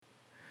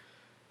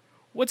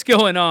What's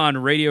going on,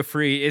 Radio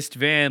Free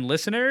Istvan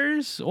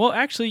listeners? Well,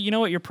 actually, you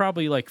know what? You're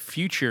probably like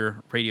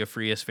future Radio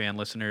Free Istvan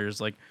listeners.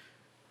 Like,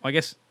 I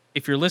guess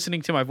if you're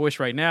listening to my voice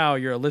right now,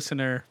 you're a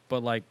listener,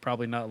 but like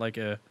probably not like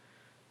a.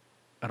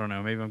 I don't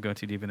know. Maybe I'm going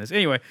too deep in this.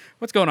 Anyway,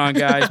 what's going on,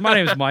 guys? My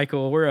name is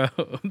Michael. We're a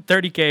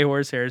 30K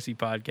Horse Heresy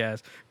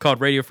podcast called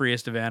Radio Free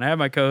Istvan. I have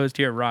my co-host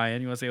here,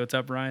 Ryan. You want to say what's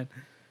up, Ryan?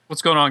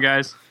 What's going on,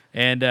 guys?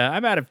 And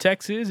I'm out of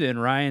Texas, and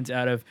Ryan's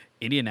out of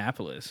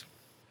Indianapolis.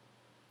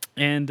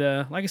 And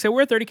like I said,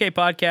 we're a 30K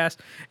podcast,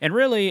 and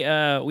really,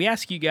 we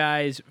ask you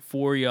guys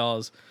for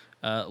y'all's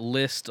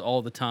list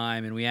all the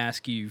time, and we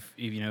ask you,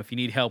 if you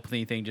need help with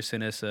anything, just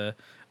send us a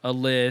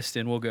list,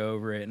 and we'll go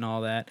over it and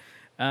all that.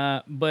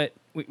 But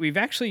we've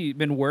actually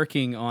been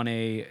working on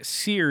a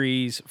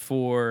series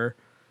for,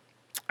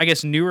 I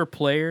guess, newer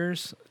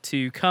players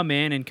to come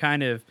in and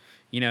kind of,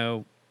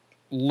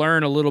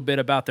 learn a little bit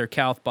about their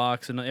Calth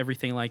box and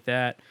everything like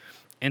that.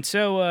 And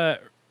so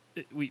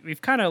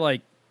we've kind of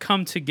like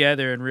come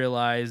together and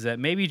realize that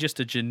maybe just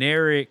a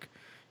generic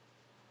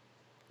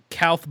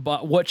Calth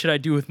box, what should I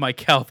do with my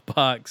Calth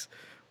box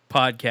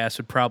podcast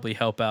would probably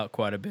help out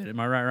quite a bit. Am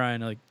I right,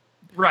 Ryan?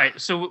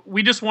 Right. So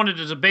we just wanted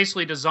to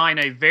basically design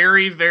a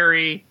very,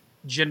 very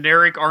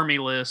generic army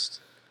list.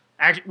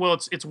 Actually, well,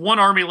 it's one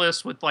army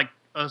list with like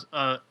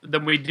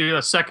then we do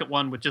a second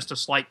one with just a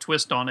slight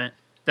twist on it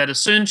that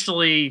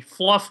essentially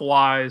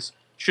fluff-wise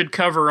should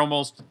cover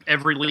almost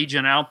every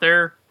legion out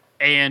there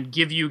and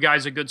give you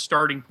guys a good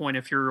starting point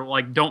if you're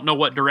like don't know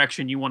what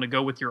direction you want to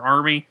go with your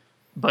army,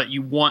 but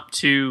you want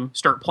to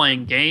start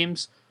playing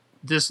games.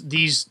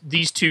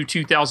 These two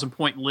 2,000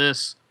 point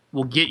lists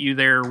will get you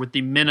there with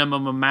the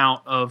minimum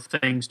amount of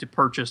things to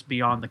purchase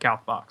beyond the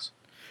Calth box.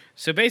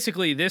 So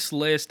basically, this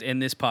list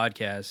and this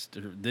podcast,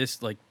 or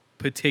this like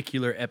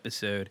particular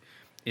episode,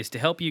 is to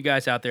help you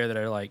guys out there that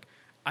are like,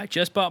 I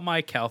just bought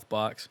my Calth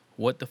box.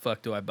 What the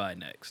fuck do I buy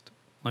next?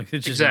 Like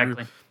it's just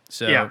exactly.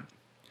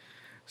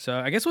 So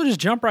I guess we'll just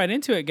jump right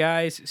into it,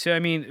 guys. So I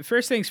mean,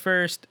 first things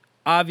first.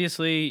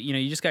 Obviously,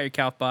 you just got your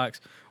Calth box.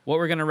 What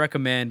we're going to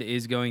recommend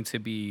is going to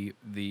be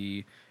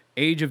the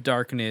Age of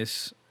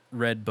Darkness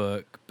Red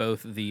Book,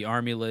 both the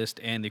Army list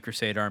and the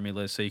Crusade Army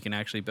list, so you can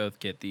actually both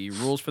get the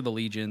rules for the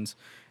legions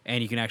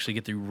and you can actually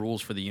get the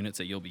rules for the units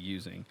that you'll be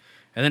using.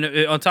 And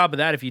then on top of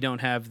that, if you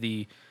don't have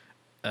the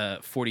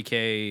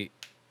 40K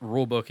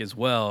rule book as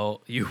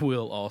well, you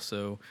will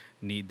also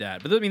need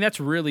that. But I mean, that's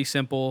really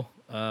simple.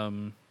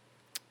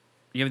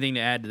 You have anything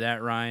to add to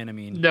that, Ryan? I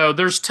mean, no,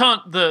 there's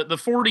the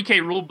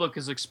 40K rule book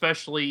is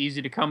especially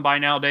easy to come by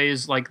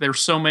nowadays. Like there's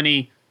so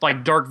many,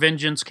 like Dark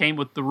Vengeance came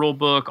with the rule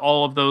book,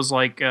 all of those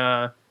like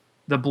the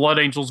Blood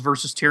Angels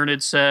versus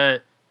Tyranid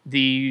set,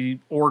 the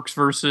Orcs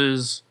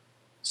versus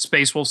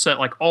Space Wolf set,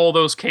 like all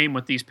those came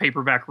with these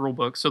paperback rule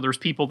books. So there's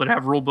people that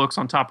have rule books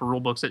on top of rule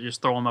books that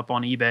just throw them up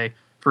on eBay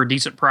for a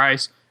decent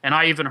price. And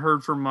I even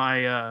heard from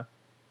my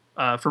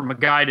from a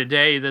guy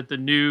today that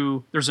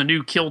there's a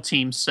new Kill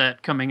Team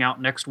set coming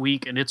out next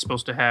week, and it's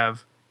supposed to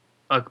have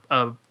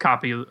another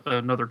copy of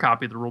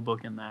the rule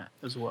book in that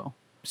as well.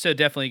 So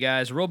definitely,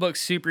 guys, rule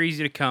book's super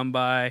easy to come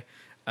by.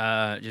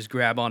 Just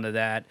grab onto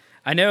that.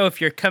 I know if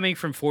you're coming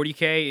from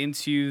 40K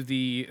into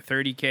the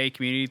 30K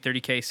community,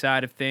 30K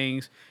side of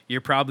things,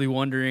 you're probably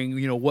wondering,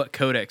 what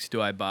codex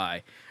do I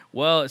buy?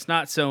 Well, it's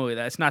not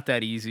that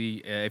easy.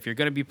 If you're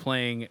going to be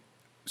playing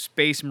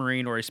Space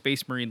Marine or a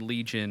Space Marine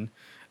Legion,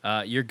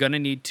 you're going to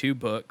need two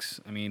books.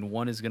 I mean,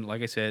 one is going to,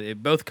 like I said,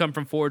 it both come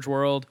from Forge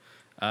World.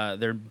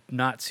 They're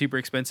not super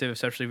expensive,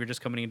 especially if you're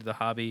just coming into the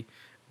hobby,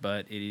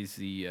 but it is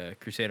the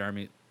Crusade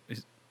Army.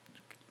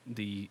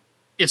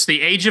 It's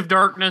the Age of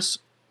Darkness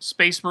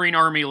Space Marine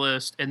Army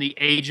list and the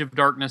Age of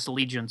Darkness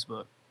Legions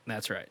book.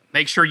 That's right.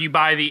 Make sure you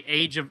buy the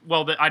Age of.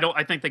 Well,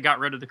 I think they got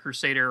rid of the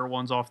Crusade era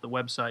ones off the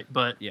website,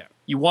 but yeah,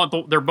 you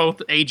want they're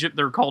both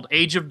They're called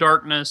Age of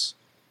Darkness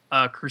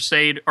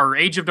Crusade or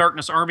Age of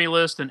Darkness Army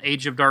list and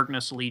Age of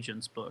Darkness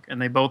Legions book,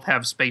 and they both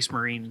have Space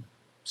Marine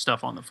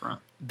stuff on the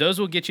front. Those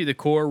will get you the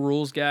core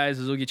rules, guys.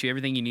 Those will get you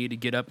everything you need to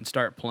get up and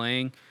start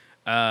playing.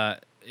 I'm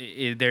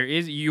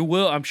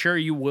sure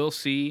you will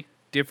see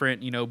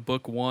different,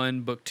 book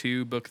 1, book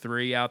 2, book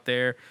 3 out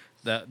there.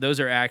 Those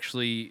are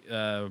actually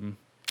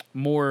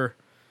more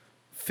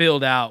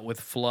filled out with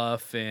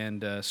fluff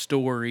and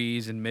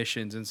stories and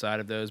missions inside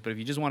of those. But if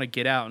you just want to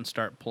get out and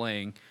start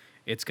playing,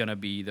 it's going to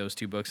be those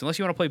two books. Unless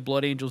you want to play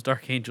Blood Angels,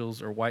 Dark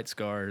Angels, or White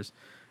Scars,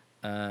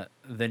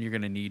 then you're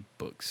going to need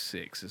book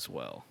 6 as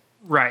well.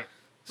 Right.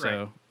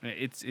 So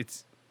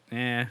it's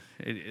you're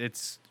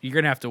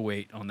going to have to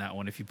wait on that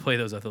one if you play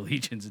those other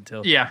legions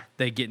until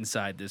they get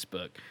inside this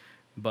book.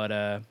 But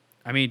I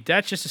mean,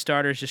 that's just a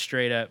starter, it's just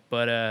straight up.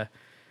 But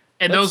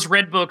and those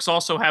red books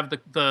also have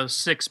the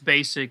 6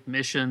 basic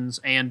missions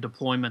and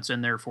deployments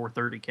in there for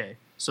 30K,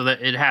 so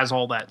that it has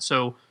all that.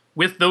 So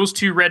with those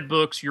 2 red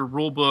books, your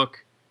rule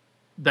book,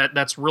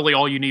 that's really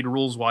all you need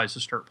rules wise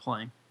to start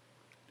playing.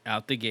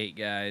 Out the gate,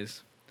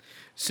 guys.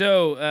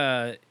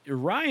 So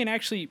Ryan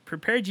actually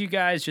prepared you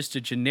guys just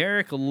a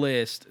generic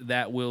list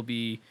that will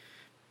be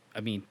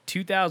I mean,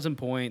 2,000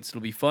 points.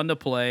 It'll be fun to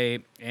play.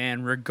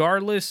 And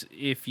regardless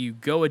if you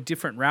go a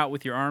different route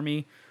with your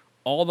army,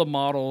 all the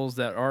models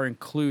that are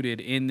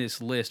included in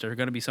this list are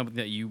going to be something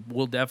that you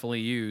will definitely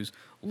use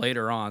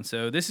later on.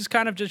 So this is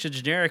kind of just a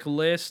generic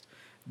list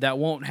that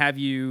won't have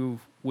you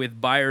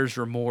with buyer's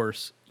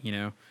remorse,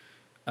 2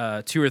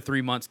 or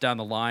 3 months down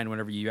the line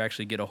whenever you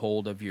actually get a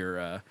hold of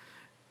your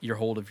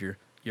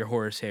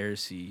Horus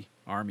Heresy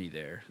army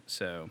there.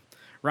 So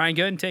Ryan,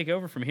 go ahead and take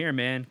over from here,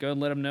 man. Go ahead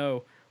and let them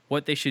know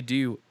what they should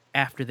do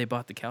after they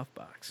bought the Calth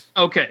box.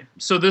 Okay,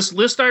 so this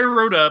list I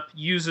wrote up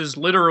uses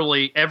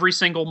literally every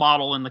single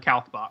model in the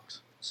Calth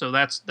box. So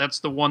that's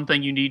the one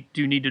thing you need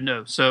to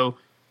know. So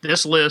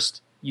this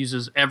list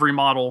uses every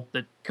model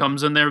that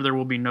comes in there. There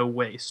will be no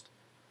waste.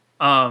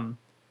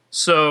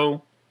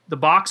 So the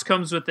box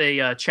comes with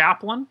a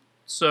chaplain.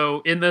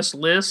 So in this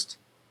list,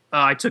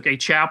 I took a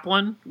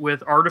chaplain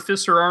with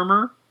artificer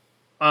armor,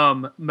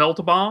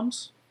 melt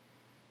bombs,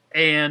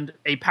 and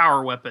a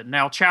power weapon.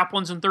 Now,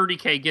 chaplains in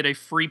 30K get a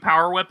free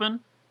power weapon.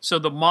 So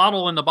the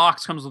model in the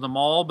box comes with them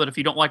all, but if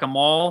you don't like them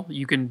all,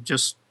 you can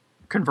just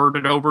convert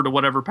it over to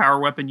whatever power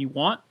weapon you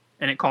want,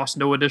 and it costs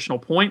no additional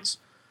points.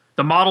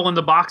 The model in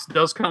the box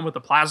does come with a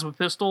plasma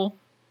pistol,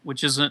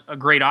 which isn't a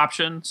great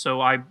option,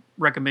 so I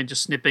recommend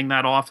just snipping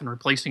that off and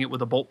replacing it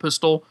with a bolt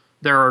pistol.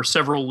 There are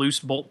several loose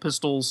bolt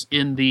pistols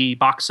in the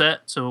box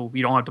set, so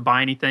you don't have to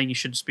buy anything. You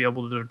should just be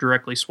able to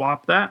directly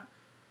swap that.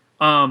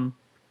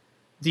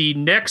 The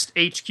next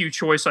HQ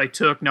choice I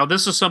took, now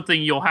this is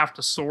something you'll have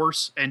to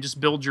source and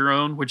just build your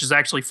own, which is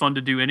actually fun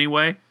to do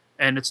anyway,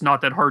 and it's not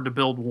that hard to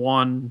build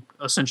one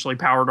essentially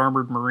powered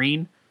armored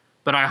Marine,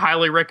 but I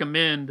highly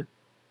recommend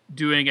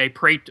doing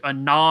a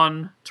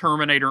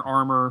non-Terminator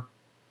armor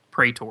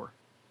Praetor.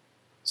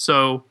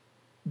 So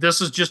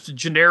this is just a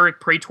generic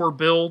Praetor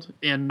build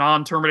in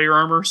non-Terminator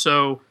armor,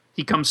 so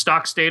he comes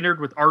stock standard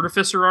with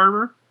Artificer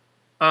armor.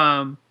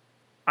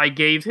 I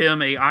gave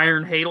him a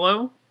Iron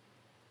Halo,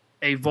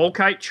 a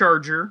Volkite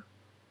Charger,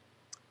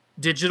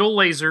 digital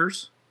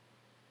lasers,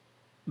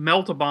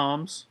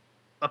 melt-a-bombs,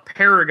 a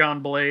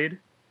Paragon Blade,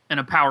 and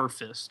a Power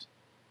Fist.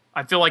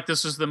 I feel like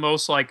this is the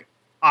most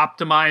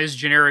optimized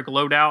generic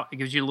loadout. It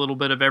gives you a little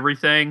bit of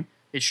everything.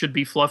 It should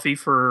be fluffy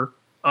for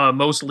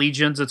most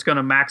legions. It's going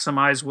to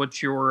maximize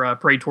what your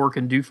Praetor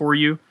can do for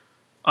you.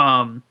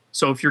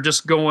 So if you're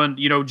just going,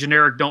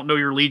 generic, don't know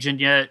your legion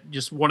yet,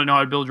 just want to know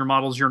how to build your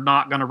models, you're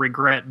not going to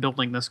regret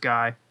building this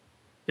guy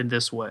in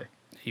this way.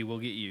 He will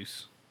get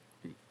use.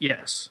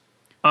 Yes.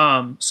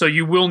 So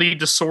you will need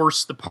to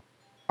source the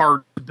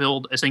part to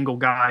build a single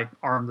guy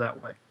armed that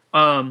way.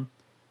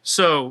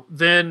 So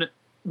then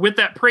with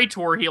that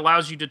Praetor, he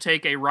allows you to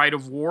take a Rite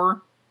of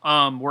War.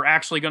 We're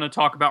actually going to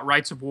talk about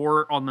Rites of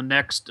War on the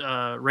next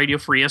Radio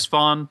Free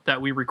Isfahan that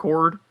we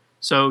record.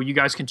 So you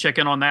guys can check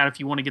in on that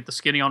if you want to get the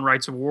skinny on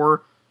Rites of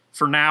War.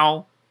 For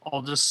now,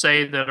 I'll just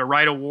say that a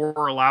Rite of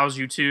War allows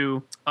you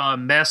to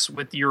mess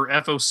with your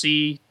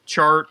FOC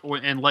chart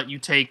and let you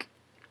take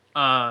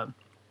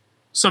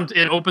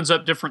it opens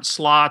up different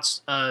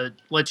slots,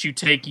 lets you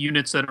take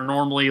units that are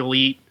normally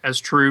elite as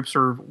troops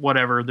or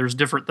whatever. There's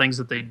different things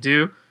that they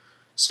do.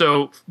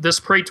 So this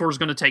Praetor is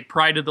going to take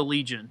Pride of the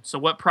Legion. So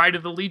what Pride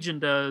of the Legion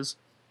does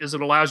is it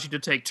allows you to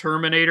take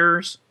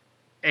Terminators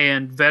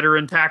and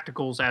Veteran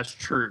Tacticals as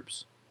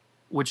troops,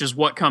 which is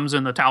what comes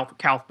in the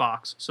Calth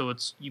box. So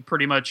it's you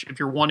pretty much, if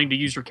you're wanting to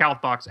use your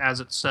Calth box as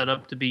it's set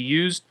up to be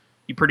used,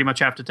 you pretty much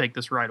have to take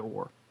this Rite of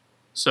War.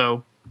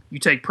 So you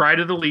take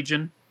Pride of the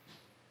Legion.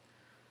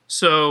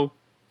 So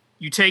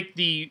you take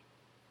the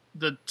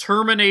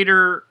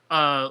Terminator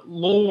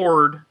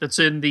Lord that's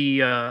in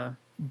the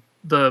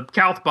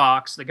Calth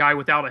box, the guy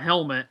without a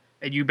helmet,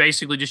 and you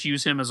basically just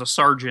use him as a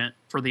sergeant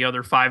for the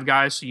other 5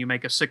 guys, so you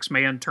make a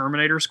 6-man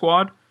Terminator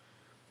squad.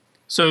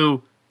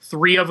 So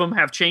 3 of them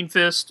have Chain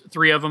Fist,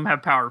 3 of them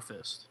have Power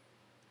Fist.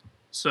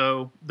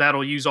 So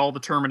that'll use all the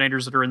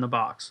Terminators that are in the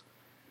box.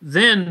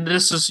 Then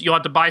you'll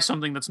have to buy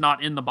something that's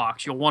not in the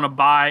box. You'll want to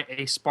buy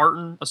a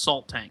Spartan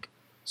assault tank.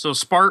 So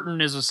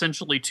Spartan is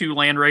essentially 2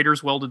 Land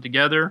Raiders welded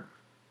together.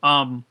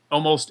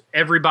 Almost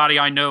everybody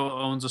I know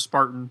owns a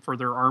Spartan for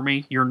their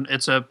army.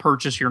 It's a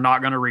purchase you're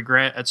not going to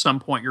regret. At some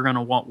point, you're going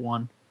to want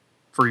one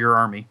for your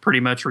army,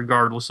 pretty much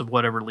regardless of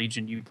whatever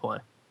legion you play.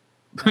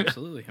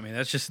 Absolutely. I mean,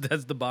 that's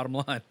the bottom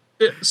line.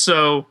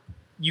 So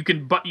you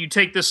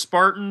take this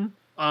Spartan,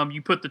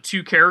 you put the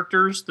 2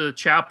 characters, the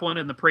Chaplain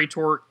and the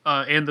Praetor,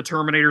 and the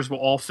Terminators will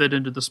all fit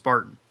into the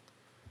Spartan.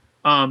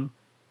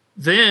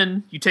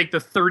 Then you take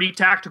the 30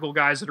 tactical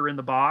guys that are in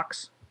the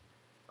box.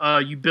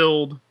 You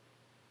build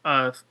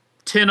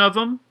 10 of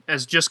them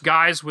as just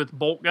guys with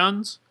bolt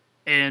guns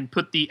and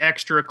put the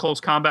extra close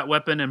combat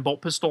weapon and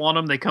bolt pistol on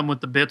them. They come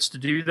with the bits to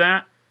do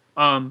that.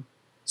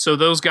 So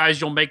those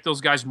guys, you'll make those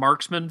guys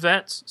marksman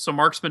vets. So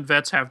marksman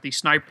vets have the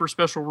sniper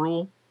special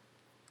rule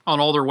on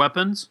all their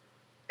weapons,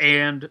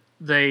 and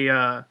they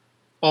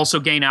also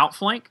gain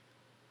outflank.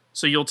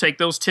 So you'll take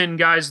those 10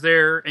 guys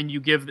there, and you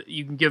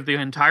can give the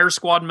entire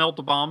squad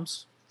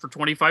melt-a-bombs for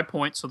 25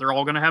 points, so they're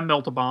all going to have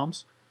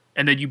melt-a-bombs.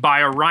 And then you buy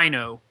a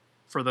Rhino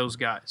for those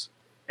guys.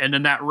 And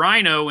then that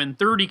Rhino in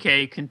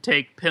 30K can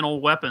take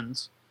Pinel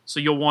weapons. So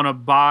you'll want to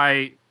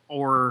buy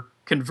or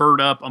convert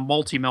up a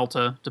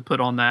multi-melta to put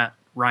on that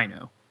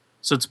Rhino.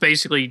 So it's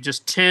basically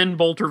just 10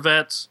 Bolter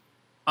Vets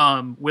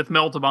with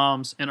Melta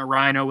Bombs and a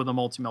Rhino with a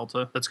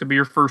multi-melta. That's going to be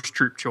your first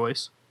troop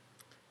choice.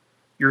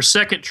 Your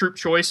second troop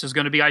choice is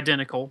going to be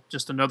identical,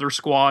 just another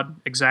squad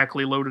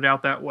exactly loaded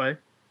out that way.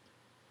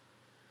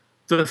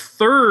 The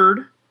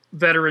third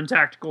veteran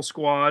tactical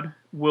squad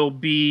will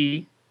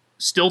be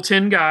still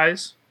 10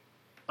 guys.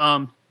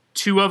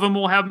 2 of them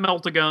will have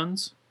Melta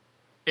guns,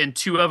 and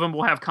 2 of them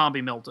will have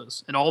combi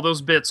Meltas, and all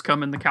those bits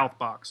come in the Calth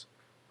box.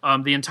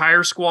 The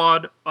entire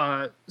squad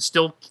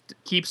still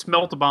keeps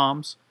Melta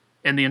Bombs,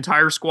 and the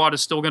entire squad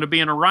is still going to be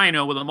in a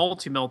Rhino with a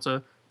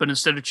multi-Melta, but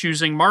instead of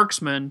choosing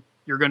Marksman,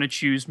 you're going to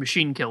choose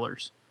Machine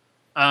Killers.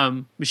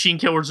 Machine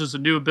Killers is a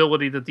new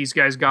ability that these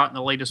guys got in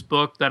the latest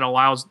book that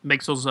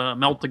makes those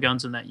Melta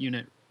guns in that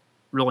unit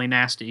really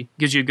nasty.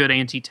 Gives you a good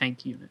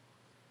anti-tank unit.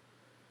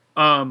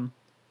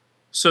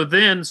 So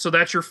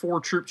that's your 4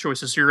 troop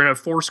choices. So you're going to have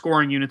 4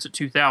 scoring units at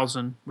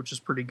 2,000, which is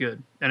pretty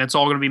good. And it's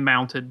all going to be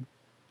mounted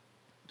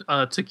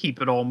to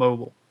keep it all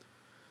mobile.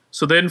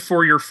 So then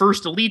for your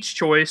first elite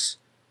choice,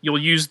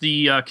 you'll use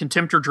the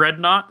Contemptor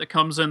Dreadnought that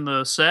comes in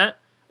the set,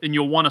 and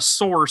you'll want to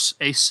source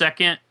a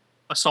second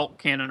assault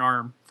cannon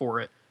arm for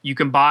it. You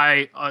can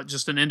buy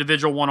just an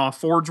individual one off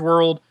Forge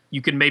World.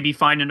 You can maybe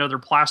find another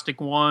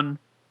plastic one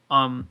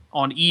on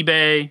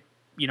eBay.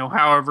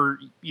 However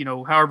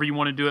you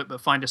want to do it, but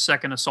find a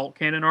second assault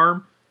cannon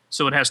arm.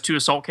 So it has 2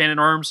 assault cannon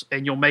arms,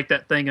 and you'll make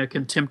that thing a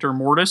Contemptor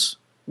Mortis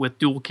with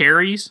dual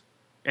carries,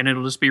 and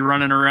it'll just be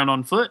running around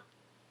on foot.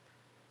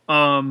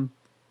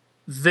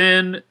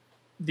 Then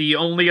the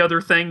only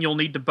other thing you'll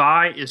need to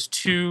buy is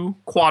 2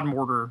 quad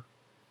mortar,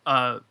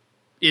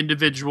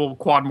 individual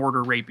quad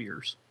mortar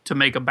rapiers to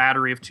make a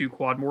battery of 2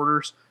 quad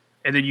mortars,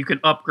 and then you can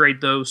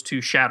upgrade those to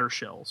shatter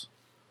shells.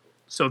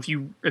 So if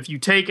you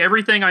take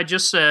everything I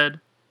just said,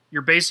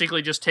 you're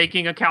basically just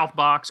taking a Calth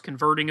box,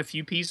 converting a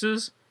few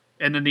pieces,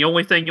 and then the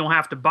only thing you'll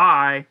have to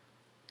buy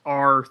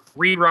are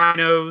 3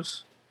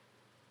 Rhinos,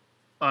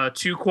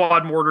 2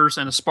 quad mortars,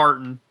 and a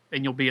Spartan,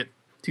 and you'll be at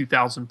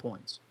 2,000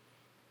 points.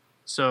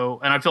 So,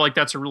 and I feel like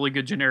that's a really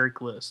good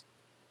generic list.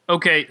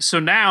 Okay, so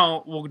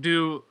now we'll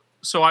do...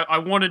 So I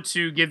wanted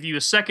to give you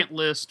a second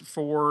list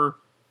for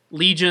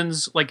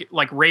legions,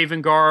 like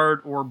Raven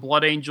Guard or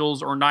Blood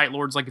Angels or Night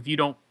Lords. Like if you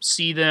don't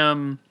see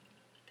them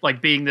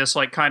like being this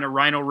like kind of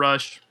Rhino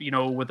Rush,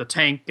 with a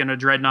tank and a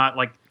Dreadnought,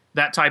 like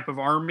that type of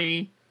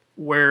army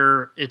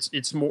where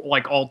it's more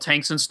like all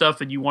tanks and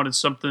stuff, and you wanted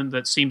something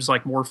that seems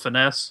like more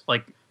finesse,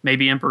 like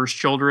maybe Emperor's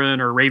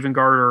Children or Raven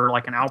Guard or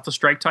like an Alpha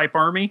Strike type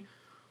army,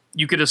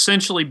 you could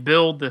essentially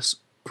build this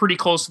pretty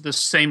close to this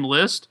same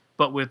list,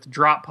 but with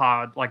drop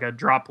pod, like a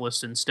drop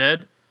list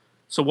instead.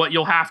 So what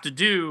you'll have to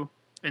do,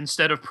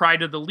 instead of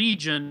Pride of the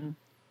Legion,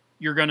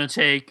 you're going to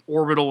take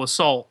Orbital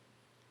Assault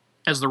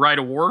as the Rite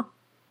of War.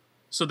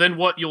 So then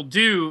what you'll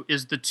do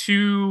is the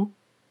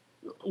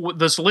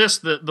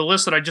list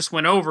that I just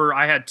went over,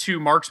 I had 2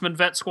 Marksman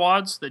Vet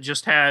squads that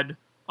just had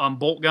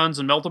bolt guns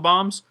and Melta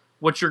Bombs.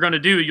 What you're going to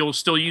do, you'll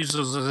still use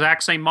those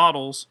exact same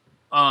models,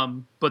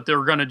 but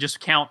they're going to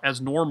just count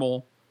as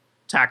normal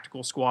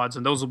tactical squads,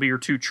 and those will be your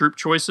 2 troop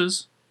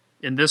choices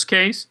in this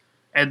case.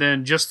 And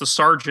then just the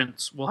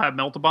sergeants will have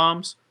Melta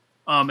Bombs.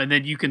 And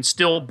then you can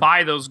still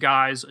buy those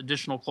guys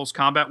additional close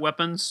combat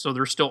weapons, so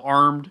they're still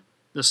armed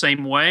the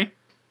same way.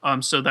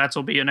 So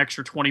that'll be an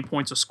extra 20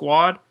 points a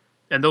squad,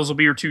 and those will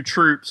be your 2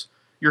 troops.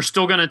 You're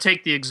still going to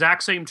take the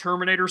exact same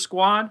Terminator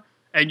squad,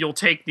 and you'll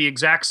take the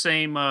exact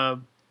same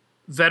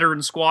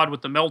veteran squad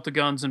with the Melta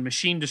guns and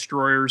machine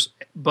destroyers,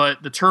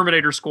 but the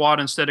Terminator squad,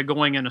 instead of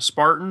going in a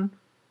Spartan,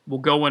 will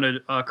go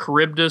in a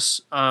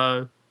Charybdis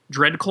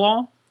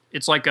Dreadclaw.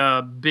 It's like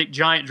a big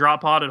giant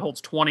drop pod. It holds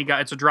 20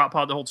 guys. It's a drop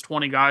pod that holds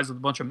 20 guys with a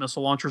bunch of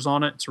missile launchers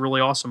on it. It's a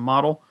really awesome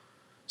model.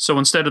 So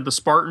instead of the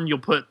Spartan, you'll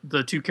put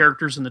the 2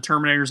 characters and the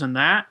Terminators in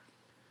that.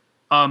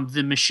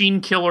 The Machine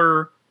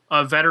Killer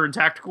veteran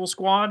tactical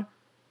squad,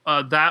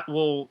 that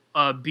will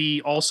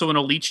be also an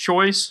elite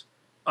choice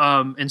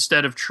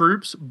instead of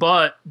troops.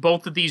 But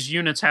both of these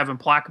units have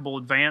implacable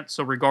advance.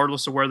 So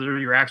regardless of whether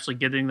you're actually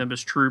getting them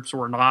as troops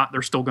or not,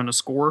 they're still going to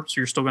score. So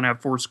you're still going to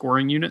have 4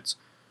 scoring units.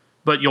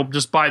 But you'll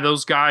just buy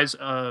those guys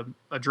a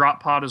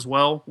drop pod as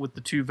well with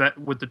the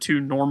 2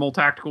 normal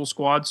tactical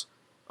squads.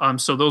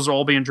 So those are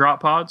all being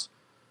drop pods.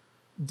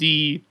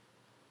 The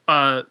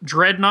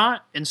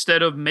Dreadnought,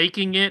 instead of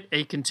making it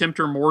a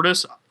Contemptor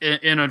Mortis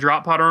in a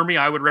drop pod army,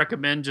 I would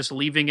recommend just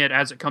leaving it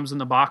as it comes in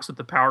the box with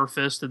the Power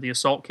Fist and the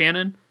Assault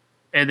Cannon,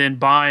 and then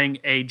buying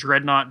a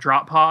Dreadnought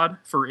drop pod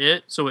for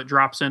it so it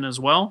drops in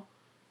as well.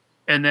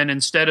 And then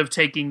instead of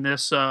taking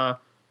this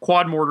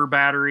quad mortar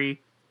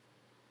battery,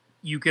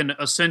 you can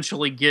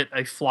essentially get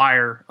a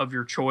flyer of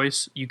your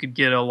choice. You could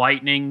get a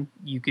Lightning,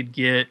 you could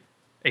get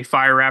a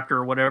Fire Raptor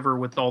or whatever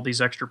with all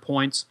these extra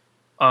points.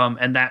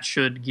 And that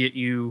should get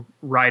you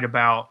right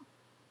about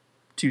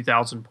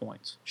 2,000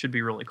 points. Should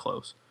be really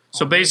close.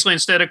 So basically,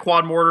 instead of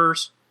quad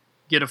mortars,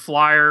 get a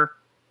flyer,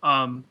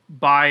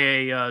 buy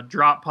a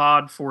drop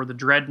pod for the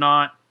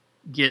Dreadnought,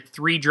 get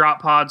 3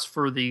 drop pods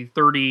for the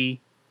 30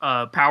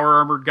 power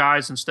armored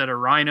guys instead of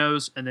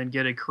rhinos, and then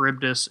get a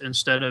Charybdis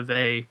instead of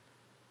a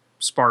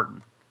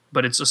Spartan.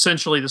 But it's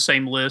essentially the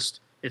same list.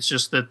 It's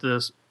just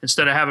that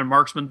instead of having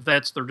marksman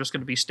vets, they're just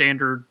going to be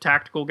standard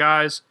tactical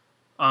guys.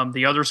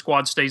 The other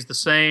squad stays the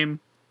same.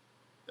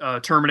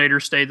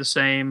 Terminators stay the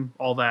same.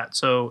 All that.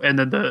 So, and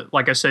then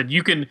like I said,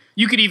 you could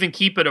even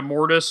keep it a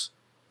Mortis.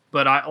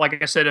 But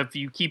like I said, if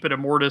you keep it a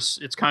Mortis,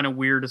 it's kind of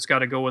weird. It's got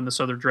to go in this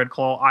other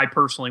Dreadclaw. I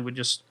personally would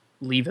just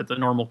leave it the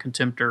normal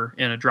Contemptor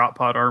in a drop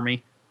pod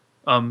army.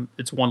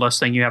 It's one less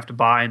thing you have to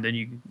buy, and then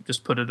you can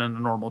just put it in a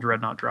normal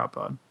Dreadnought drop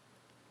pod.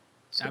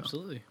 So.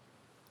 Absolutely.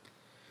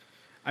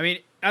 I mean,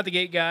 out the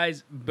gate,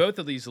 guys, both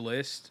of these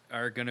lists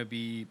are going to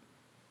be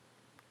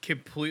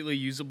completely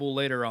usable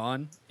later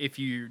on if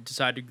you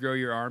decide to grow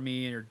your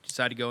army or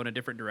decide to go in a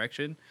different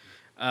direction.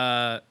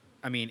 I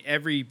mean,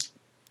 every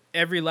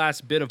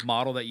last bit of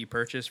model that you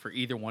purchase for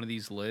either one of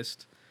these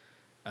lists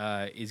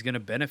is going to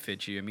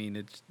benefit you. I mean,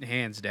 it's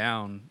hands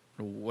down.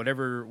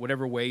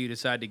 Whatever way you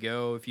decide to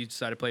go, if you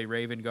decide to play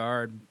Raven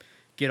Guard,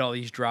 get all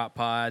these drop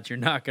pods, you're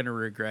not going to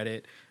regret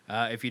it.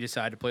 If you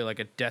decide to play like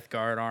a Death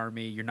Guard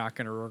army, you're not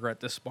going to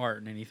regret the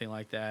Spartan, anything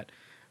like that.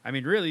 I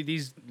mean, really,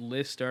 these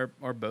lists are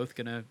both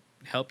going to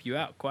help you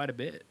out quite a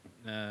bit.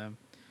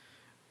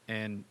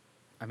 And,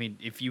 I mean,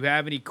 if you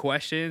have any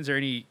questions or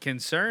any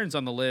concerns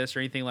on the list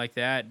or anything like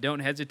that, don't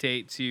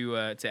hesitate to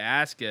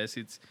ask us.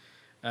 It's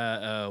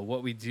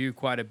what we do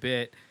quite a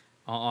bit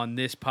on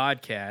this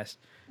podcast.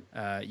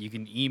 You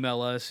can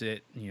email us at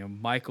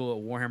Michael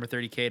at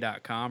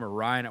warhammer30k.com or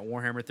Ryan at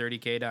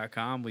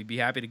warhammer30k.com. We'd be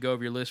happy to go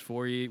over your list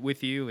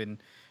with you and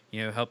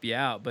help you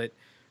out. But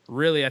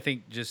really, I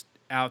think just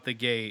out the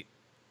gate,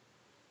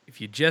 if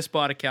you just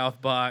bought a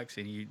Calth box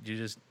and you're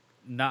just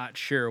not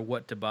sure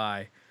what to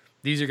buy,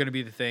 these are going to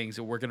be the things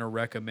that we're going to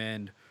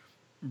recommend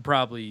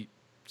probably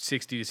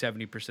 60 to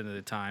 70% of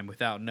the time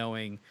without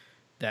knowing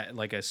that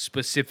like a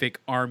specific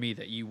army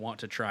that you want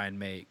to try and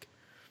make.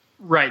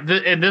 Right.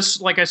 And this,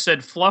 like I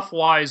said,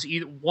 fluff-wise,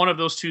 either one of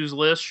those two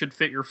lists should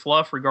fit your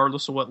fluff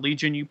regardless of what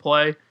Legion you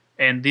play.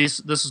 And this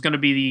is going to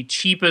be the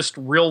cheapest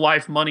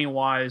real-life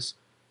money-wise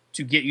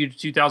to get you to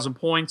 2,000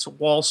 points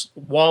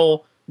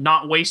while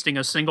not wasting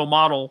a single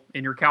model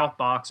in your Calth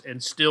box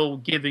and still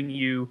giving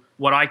you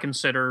what I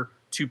consider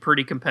two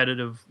pretty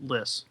competitive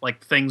lists,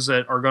 like things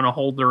that are going to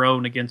hold their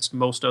own against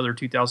most other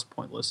 2,000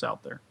 point lists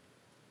out there.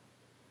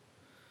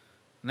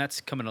 And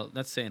that's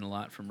saying a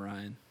lot from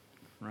Ryan.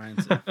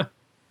 Ryan's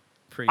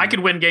pretty. I could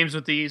win games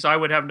with these. I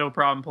would have no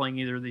problem playing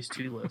either of these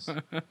two lists.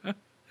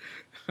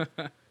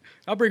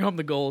 I'll bring home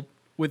the gold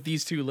with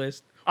these two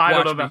lists. I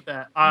don't know about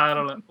that. I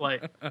don't know.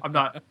 Like, I'm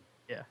not.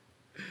 Yeah.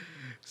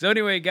 So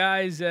anyway,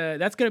 guys,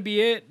 that's going to be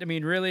it. I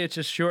mean, really, it's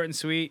just short and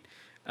sweet.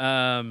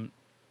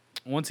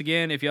 Once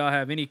again, if y'all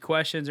have any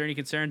questions or any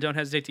concerns, don't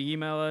hesitate to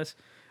email us.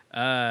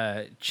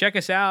 Check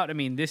us out. I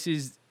mean, this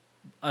is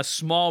a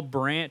small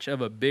branch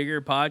of a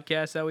bigger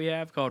podcast that we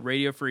have called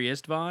Radio Free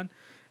Istvan,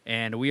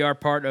 and we are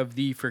part of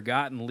the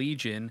Forgotten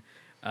Legion.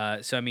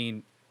 So, I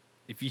mean,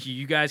 if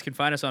you guys can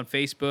find us on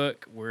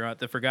Facebook, we're at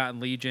the Forgotten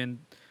Legion.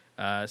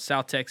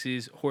 South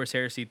Texas Horse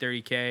Heresy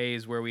 30K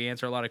is where we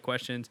answer a lot of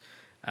questions.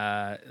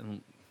 I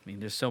mean,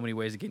 there's so many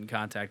ways to get in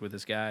contact with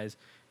us, guys.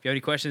 If you have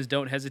any questions,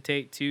 don't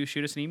hesitate to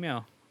shoot us an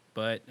email.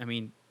 But, I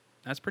mean,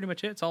 that's pretty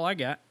much it. That's all I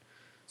got.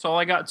 That's all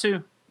I got,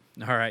 too.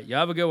 All right. Y'all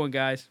have a good one,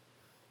 guys.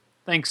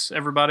 Thanks,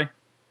 everybody.